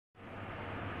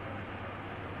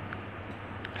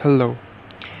Hello,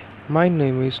 my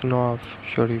name is Nawaf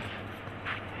Sharif.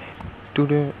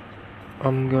 Today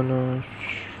I'm gonna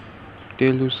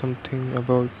tell you something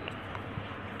about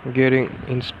getting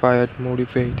inspired,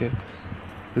 motivated.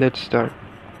 Let's start.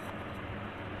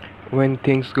 When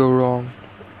things go wrong,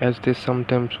 as they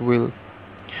sometimes will,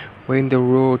 when the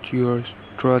road you're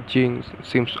trudging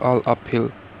seems all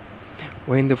uphill,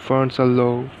 when the funds are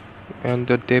low and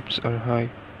the debts are high,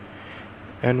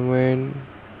 and when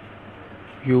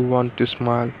you want to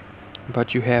smile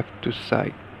but you have to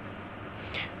sigh.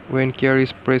 When care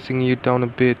is pressing you down a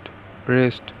bit,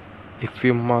 rest if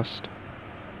you must.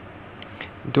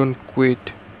 Don't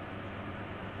quit.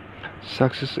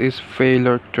 Success is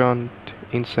failure turned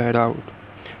inside out.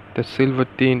 The silver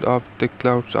tint of the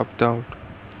clouds of doubt.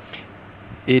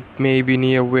 It may be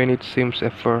near when it seems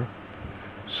afar.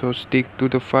 So stick to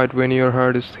the fight when your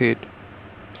heart is hit.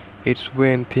 It's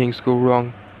when things go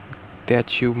wrong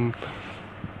that you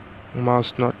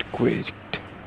must not quit.